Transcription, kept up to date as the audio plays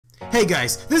Hey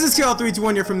guys, this is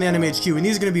Cal321 here from the Anime HQ, and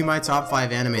these are going to be my top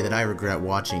 5 anime that I regret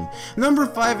watching. Number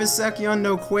 5 is Sekion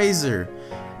no Quasar.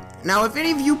 Now, if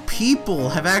any of you people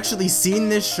have actually seen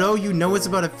this show, you know it's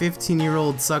about a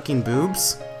 15-year-old sucking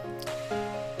boobs.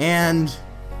 And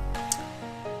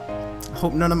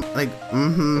hope none of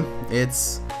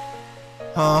it's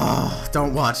oh,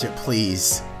 don't watch it,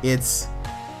 please. There's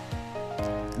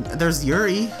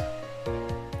Yuri.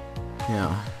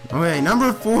 Yeah. Okay,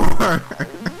 number 4.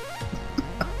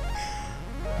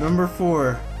 Number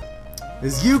 4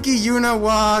 is Yuki Yuna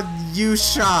wa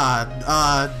Yusha,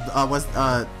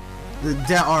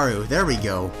 Dearu. There we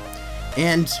go.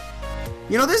 And,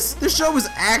 you know, this show was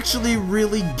actually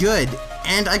really good,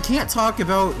 and I can't talk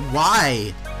about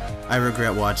why I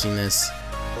regret watching this,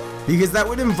 because that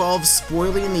would involve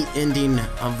spoiling the ending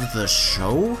of the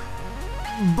show.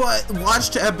 But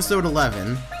watch to episode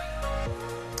 11,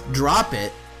 drop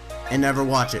it, and never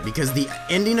watch it, because the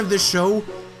ending of the show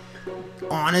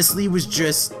honestly was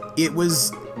just, it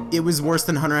was worse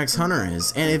than Hunter x Hunter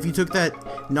is. And if you took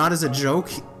that not as a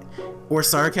joke or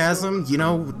sarcasm, you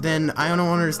know, then I don't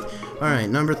understand. Alright,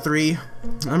 number 3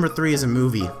 is a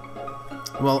movie.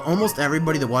 Well, almost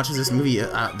everybody that watches this movie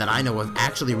that I know of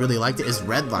actually really liked it is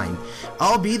Redline.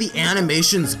 Albeit the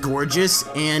animation's gorgeous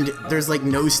and there's like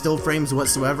no still frames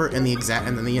whatsoever in the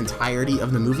entirety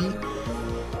of the movie.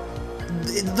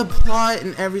 The plot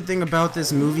and everything about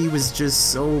this movie was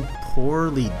just so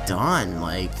poorly done.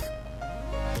 Like,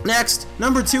 next,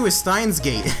 number 2 is Steins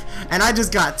Gate, and I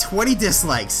just got 20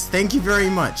 dislikes. Thank you very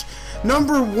much.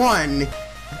 Number 1,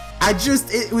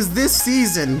 it was this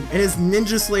season. It is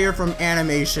Ninja Slayer from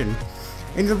Animation,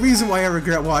 and the reason why I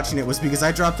regret watching it was because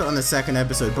I dropped it on the second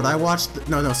episode, but I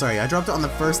dropped it on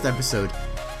the first episode,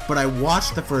 but I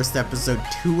watched the first episode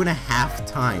 2.5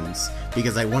 times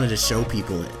because I wanted to show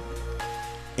people it.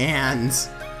 And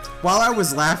while I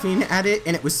was laughing at it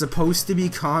and it was supposed to be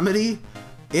comedy,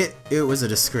 it was a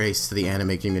disgrace to the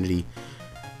anime community.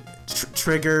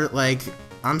 Trigger, like,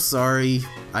 I'm sorry,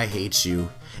 I hate you.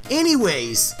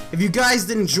 Anyways, if you guys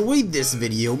enjoyed this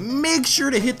video, make sure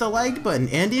to hit the like button,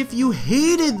 and if you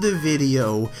hated the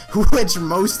video, which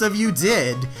most of you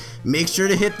did, make sure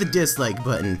to hit the dislike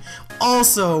button.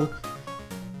 Also,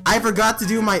 I forgot to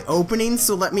do my opening,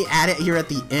 so let me add it here at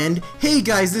the end. Hey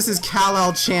guys, this is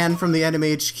Kal-El Chan from the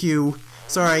Anime HQ.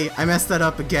 Sorry, I messed that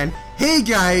up again. Hey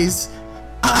guys!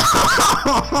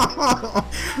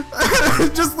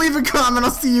 Just leave a comment, I'll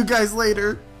see you guys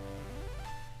later.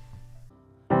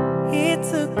 い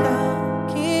つか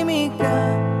君が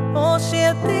教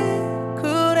えてく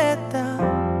れたあ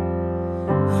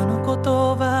の言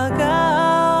葉